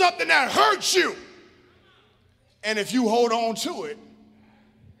do something that hurts you. And if you hold on to it,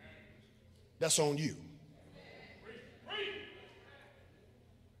 that's on you.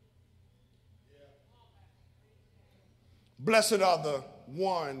 Blessed are the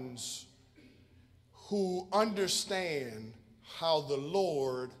ones who understand how the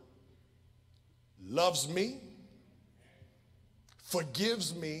Lord loves me,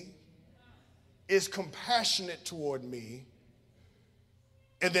 forgives me, is compassionate toward me,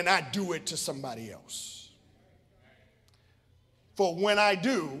 and then I do it to somebody else. For when I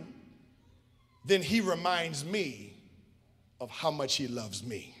do, then he reminds me of how much he loves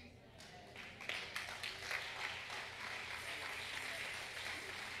me.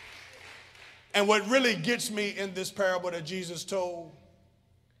 And what really gets me in this parable that Jesus told,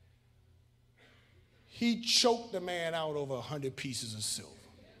 he choked the man out over 100 pieces of silver.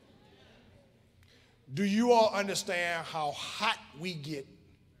 Do you all understand how hot we get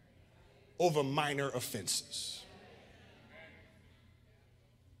over minor offenses?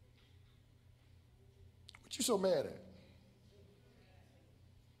 What you so mad at?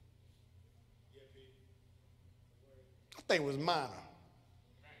 That thing was minor.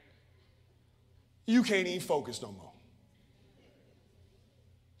 You can't even focus no more.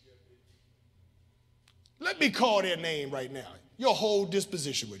 Let me call their name right now. Your whole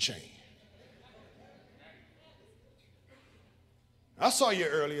disposition would change. I saw you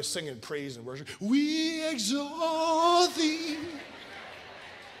earlier singing praise and worship. We exalt thee.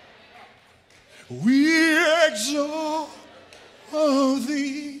 We exalt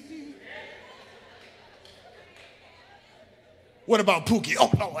thee. What about Pookie?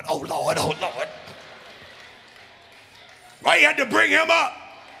 Oh, Lord, oh, Lord, oh, Lord. Why you had to bring him up?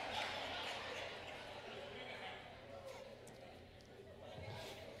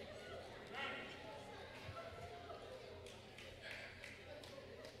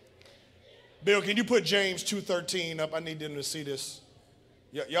 Bill, can you put James 2:13 up? I need them to see this.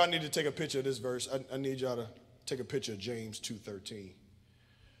 Y'all need to take a picture of this verse. I need y'all to take a picture of James 2:13.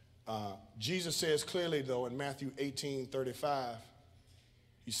 Jesus says clearly, though, in Matthew 18:35,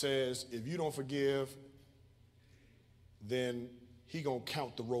 he says, if you don't forgive, then he gonna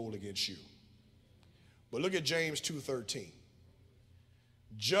count the roll against you. But look at James 2:13.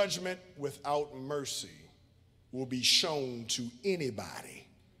 Judgment without mercy will be shown to anybody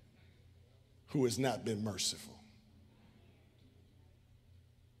who has not been merciful.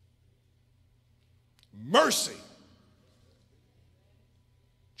 Mercy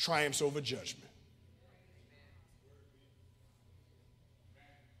triumphs over judgment.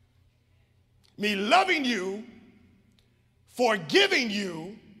 Me loving you, forgiving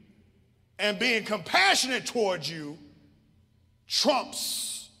you, and being compassionate towards you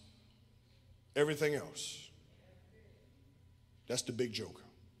trumps everything else. That's the big joker.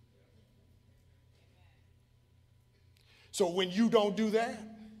 So when you don't do that,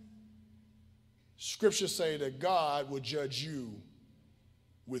 scriptures say that God will judge you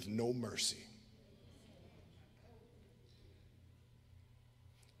with no mercy.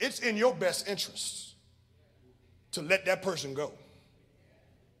 It's in your best interest to let that person go.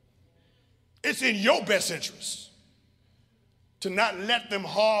 It's in your best interest to not let them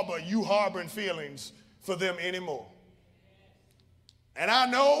harbor you harboring feelings for them anymore. And I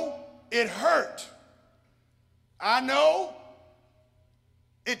know it hurt. I know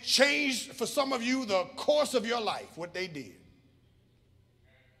it changed for some of you the course of your life, what they did.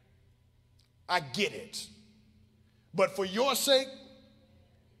 I get it. But for your sake,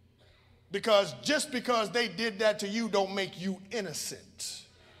 because just because they did that to you don't make you innocent.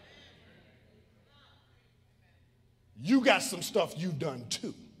 You got some stuff you've done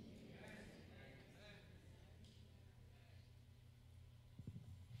too.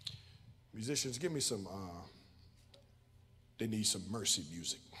 Musicians, give me some, they need some mercy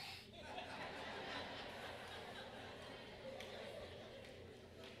music.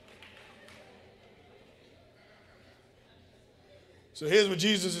 So here's what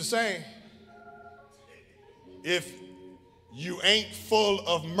Jesus is saying. If you ain't full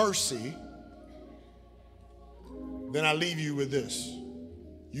of mercy, then I leave you with this.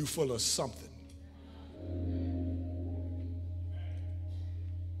 You full of something.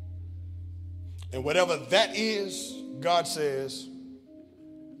 And whatever that is, God says,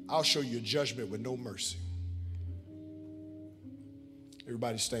 I'll show you judgment with no mercy.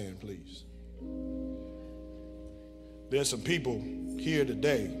 Everybody stand, please. There's some people here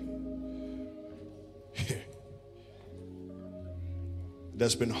today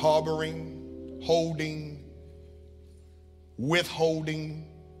that's been harboring, holding, withholding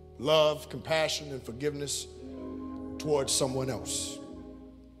love, compassion, and forgiveness towards someone else.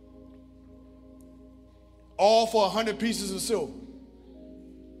 All for 100 pieces of silver.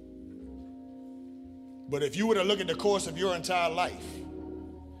 But if you were to look at the course of your entire life,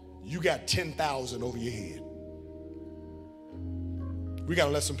 you got 10,000 over your head. We got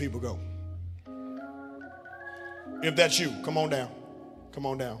to let some people go. If that's you, come on down. Come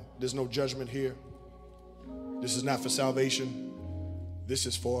on down. There's no judgment here. This is not for salvation. This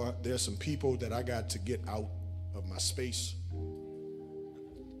is for, there's some people that I got to get out of my space.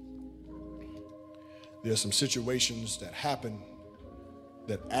 There's some situations that happen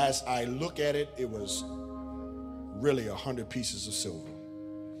that as I look at it, it was really 100 pieces of silver.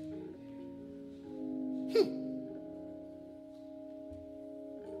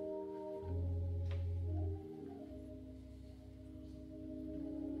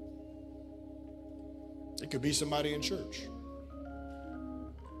 It could be somebody in church.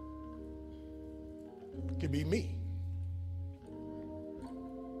 It could be me.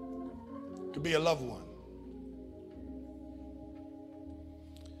 It could be a loved one.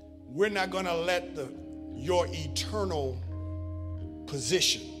 We're not going to let your eternal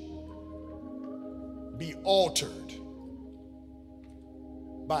position be altered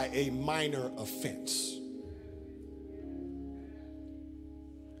by a minor offense.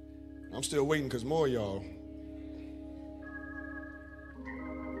 I'm still waiting because more of y'all,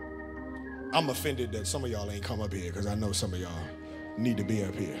 I'm offended that some of y'all ain't come up here because I know some of y'all need to be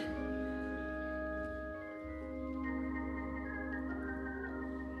up here.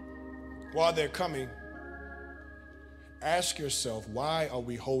 While they're coming, ask yourself, why are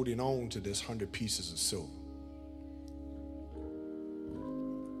we holding on to this 100 pieces of silver?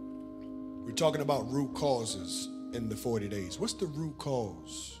 We're talking about root causes in the 40 days. What's the root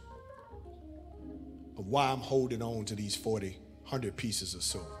cause of why I'm holding on to these 100 pieces of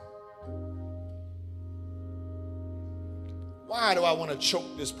silver? Why do I want to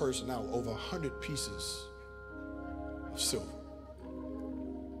choke this person out over 100 pieces of silver?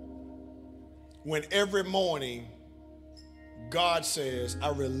 When every morning God says,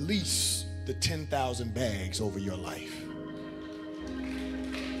 I release the 10,000 bags over your life.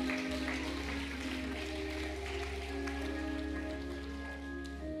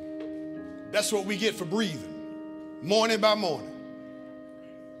 That's what we get for breathing, morning by morning.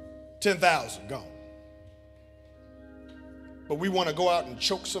 10,000 gone. But we want to go out and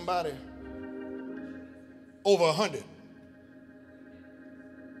choke somebody over 100.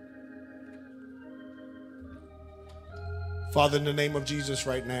 Father, in the name of Jesus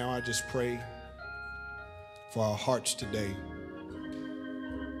right now, I just pray for our hearts today.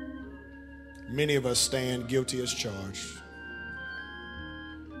 Many of us stand guilty as charged.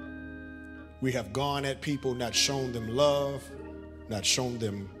 We have gone at people, not shown them love, not shown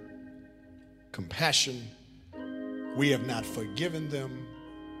them compassion. We have not forgiven them.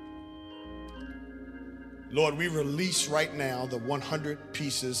 Lord, we release right now the 100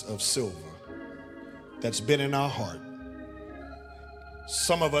 pieces of silver that's been in our heart.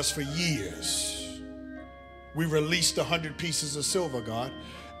 Some of us for years. We released 100 pieces of silver, God.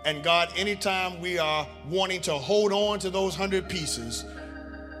 And God, anytime we are wanting to hold on to those 100 pieces,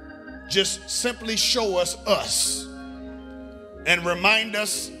 just simply show us and remind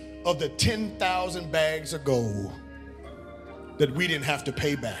us of the 10,000 bags of gold that we didn't have to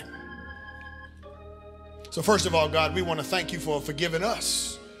pay back. So first of all, God, we want to thank you for forgiving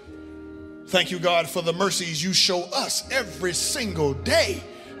us. Thank you, God, for the mercies you show us every single day.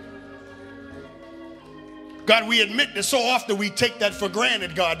 God, we admit that so often we take that for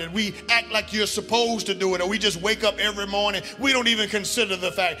granted, God, that we act like you're supposed to do it, or we just wake up every morning. We don't even consider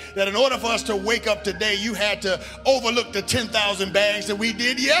the fact that in order for us to wake up today, you had to overlook the 10,000 bags that we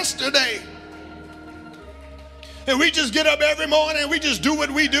did yesterday. And we just get up every morning and we just do what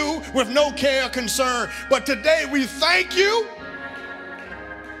we do with no care or concern. But today we thank you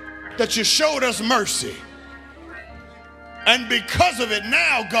that you showed us mercy. And because of it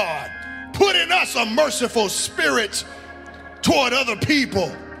now, God, put in us a merciful spirit toward other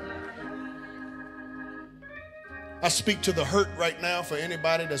people. I speak to the hurt right now for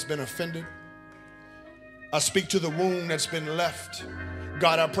anybody that's been offended. I speak to the wound that's been left.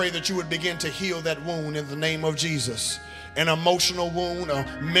 God, I pray that you would begin to heal that wound in the name of Jesus. An emotional wound, a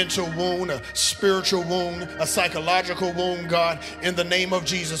mental wound, a spiritual wound, a psychological wound, God, in the name of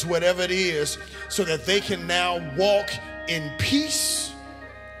Jesus, whatever it is, so that they can now walk in peace.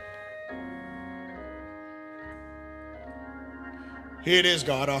 Here it is,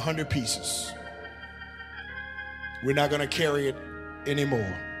 God, 100 pieces. We're not going to carry it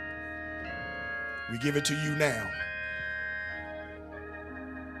anymore. We give it to you now.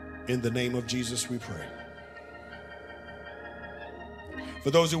 In the name of Jesus, we pray. For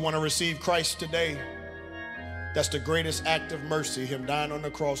those who want to receive Christ today, that's the greatest act of mercy, him dying on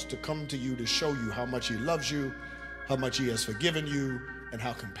the cross to come to you to show you how much he loves you, how much he has forgiven you, and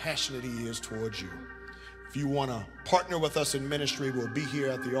how compassionate he is towards you. If you want to partner with us in ministry, we'll be here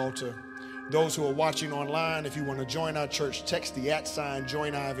at the altar. Those who are watching online, if you want to join our church, text the @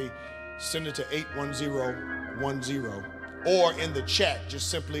 Join Ivy, send it to 81010, or in the chat, just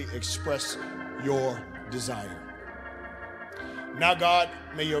simply express your desire. Now, God,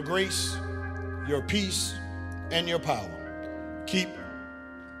 may your grace, your peace, and your power keep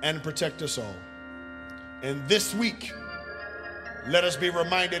and protect us all. And this week, let us be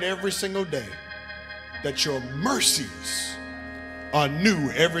reminded every single day that your mercies are new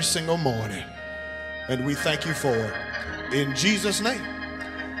every single morning. And we thank you for it. In Jesus' name,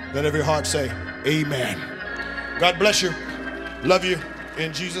 let every heart say, amen. God bless you. Love you.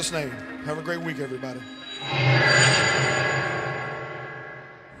 In Jesus' name. Have a great week, everybody.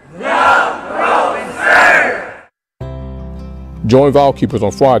 Join Vow Keepers on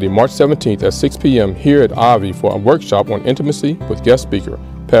Friday, March 17th at 6 p.m. here at Ivy for a workshop on intimacy with guest speaker,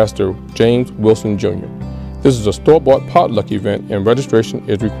 Pastor James Wilson Jr. This is a store-bought potluck event and registration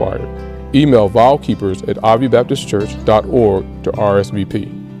is required. Email vowkeepers@ivybaptistchurch.org to RSVP.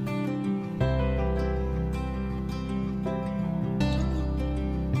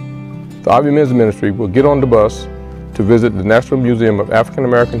 The Ivy Men's Ministry will get on the bus to visit the National Museum of African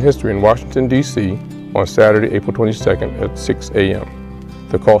American History in Washington, D.C. on Saturday, April 22nd at 6 a.m.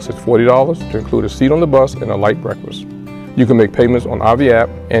 The cost is $40 to include a seat on the bus and a light breakfast. You can make payments on Avi app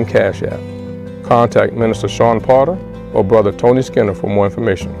and Cash app. Contact Minister Sean Potter or Brother Tony Skinner for more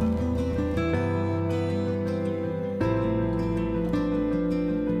information.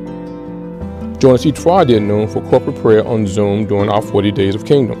 Join us each Friday at noon for corporate prayer on Zoom during our 40 Days of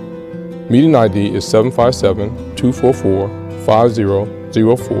Kingdom. Meeting ID is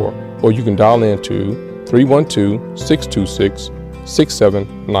 757-244-5004, or you can dial in to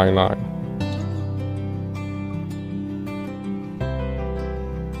 312-626-6799.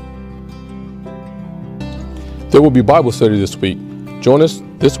 There will be Bible study this week. Join us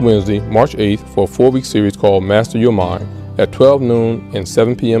this Wednesday, March 8th, for a 4-week series called Master Your Mind at 12 noon and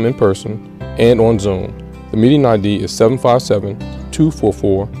 7 p.m. in person and on Zoom. The meeting ID is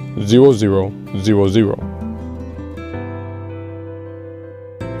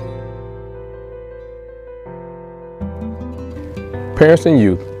Parents and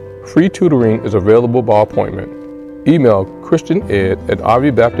youth, free tutoring is available by appointment. Email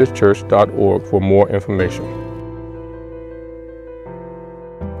christianed@ivybaptistchurch.org for more information.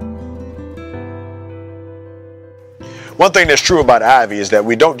 One thing that's true about Ivy is that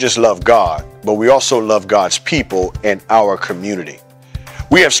we don't just love God, but we also love God's people and our community.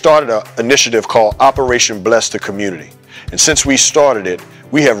 We have started an initiative called Operation Bless the Community. And since we started it,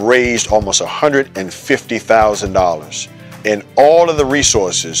 we have raised almost $150,000. And all of the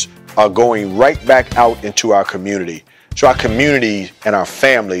resources are going right back out into our community, so our community and our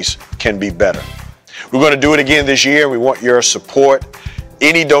families can be better. We're going to do it again this year. We want your support.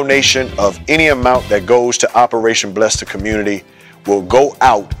 Any donation of any amount that goes to Operation Bless the Community will go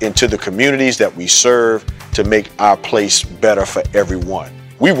out into the communities that we serve to make our place better for everyone.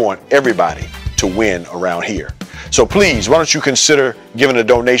 We want everybody to win around here. So please, why don't you consider giving a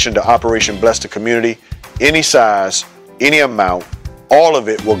donation to Operation Bless the Community, any size, any amount. All of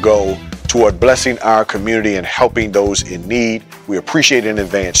it will go toward blessing our community and helping those in need. We appreciate in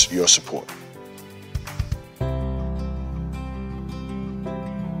advance your support.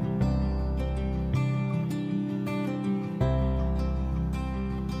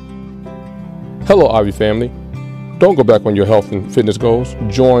 Hello, Ivy family. Don't go back on your health and fitness goals.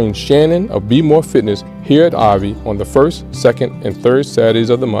 Join Shannon of Be More Fitness here at Ivy on the 1st, 2nd, and 3rd Saturdays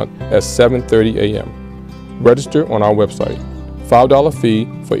of the month at 7:30 a.m. Register on our website. $5 fee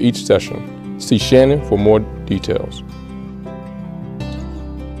for each session. See Shannon for more details.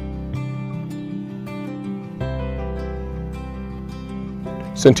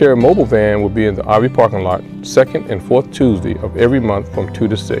 Centera Mobile Van will be in the Ivy parking lot 2nd and 4th Tuesday of every month from 2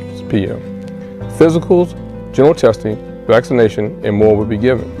 to 6 p.m. Physicals, general testing, vaccination, and more will be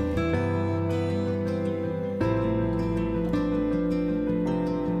given.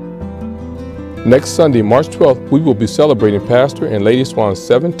 Next Sunday, March 12th, we will be celebrating Pastor and Lady Swann's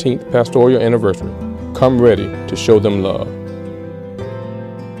 17th pastoral anniversary. Come ready to show them love.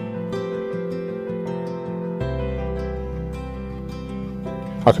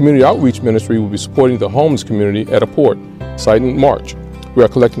 Our community outreach ministry will be supporting the homeless community at a port site in March. We are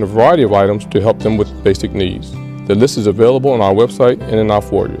collecting a variety of items to help them with basic needs. The list is available on our website and in our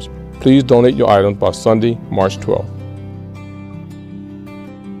foyers. Please donate your items by Sunday, March 12th.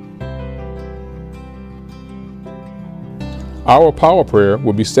 Our power prayer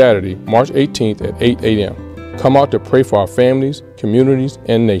will be Saturday, March 18th at 8 a.m. Come out to pray for our families, communities,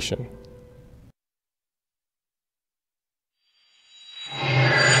 and nation.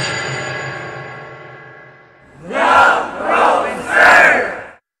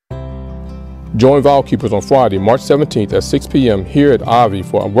 Join Vow Keepers on Friday, March 17th at 6 p.m. here at Ivy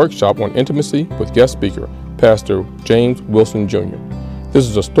for a workshop on intimacy with guest speaker, Pastor James Wilson Jr. This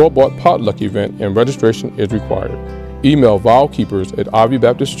is a store-bought potluck event and registration is required. Email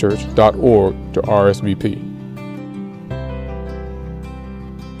vowkeepers@ivybaptistchurch.org to RSVP.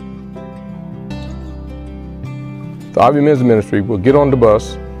 The Ivy Men's Ministry will get on the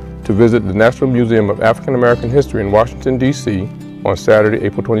bus to visit the National Museum of African American History in Washington, D.C. on Saturday,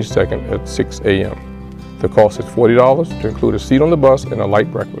 April 22nd at 6 a.m. The cost is $40 to include a seat on the bus and a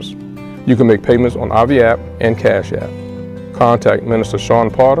light breakfast. You can make payments on Avi app and Cash app. Contact Minister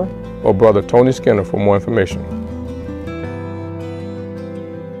Sean Potter or Brother Tony Skinner for more information.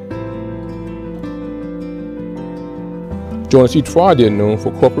 Join us each Friday at noon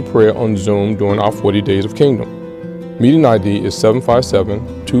for corporate prayer on Zoom during our 40 Days of Kingdom. Meeting ID is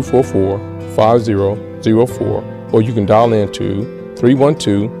 757-244-5004, or you can dial in to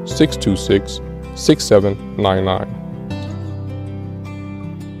 312-626-6799.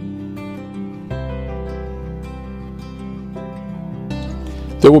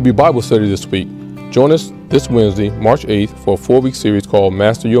 There will be Bible study this week. Join us this Wednesday, March 8th, for a 4-week series called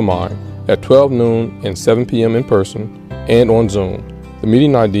Master Your Mind at 12 noon and 7 p.m. in person and on Zoom. The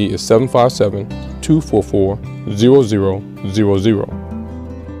meeting ID is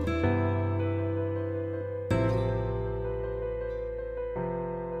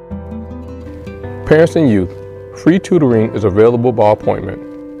Parents and youth, free tutoring is available by appointment.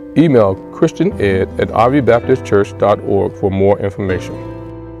 Email christianed@ivybaptistchurch.org for more information.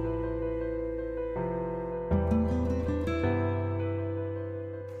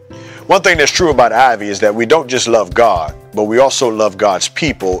 One thing that's true about Ivy is that we don't just love God, but we also love God's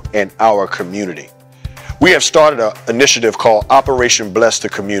people and our community. We have started an initiative called Operation Bless the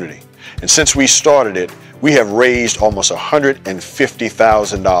Community. And since we started it, we have raised almost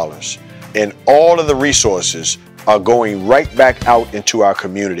 $150,000. And all of the resources are going right back out into our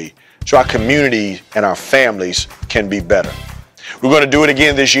community so our community and our families can be better. We're going to do it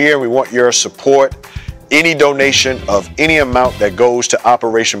again this year. We want your support. Any donation of any amount that goes to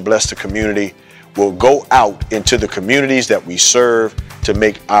Operation Bless the Community will go out into the communities that we serve to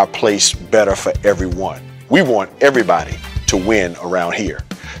make our place better for everyone. We want everybody to win around here.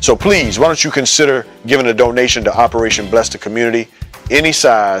 So please, why don't you consider giving a donation to Operation Bless the Community, any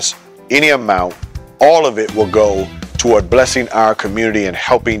size, any amount. All of it will go toward blessing our community and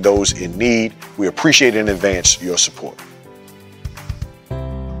helping those in need. We appreciate in advance your support.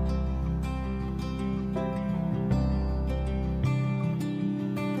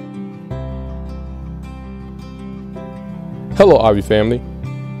 Hello, Ivy family.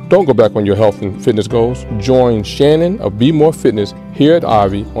 Don't go back on your health and fitness goals. Join Shannon of Be More Fitness here at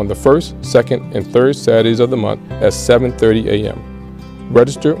Ivy on the 1st, 2nd, and 3rd Saturdays of the month at 7:30 a.m.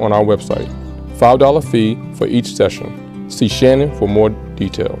 Register on our website. $5 fee for each session. See Shannon for more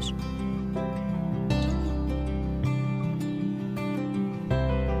details.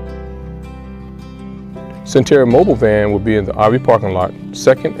 Centera Mobile Van will be in the Ivy parking lot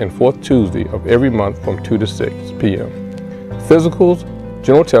 2nd and 4th Tuesday of every month from 2 to 6 p.m. Physicals,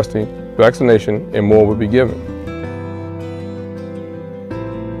 general testing, vaccination, and more will be given.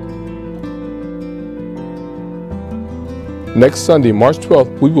 Next Sunday, March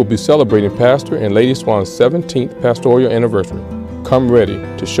 12th, we will be celebrating Pastor and Lady Swann's 17th pastoral anniversary. Come ready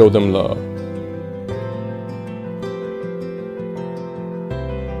to show them love.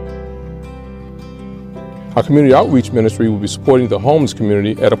 Our community outreach ministry will be supporting the homeless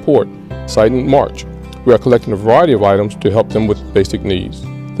community at a port site in March. We are collecting a variety of items to help them with basic needs.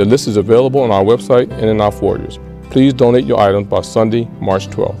 The list is available on our website and in our foyers. Please donate your items by Sunday, March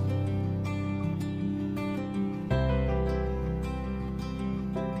 12th.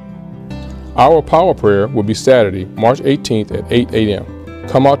 Our power prayer will be Saturday, March 18th at 8 a.m.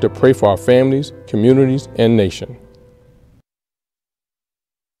 Come out to pray for our families, communities, and nation.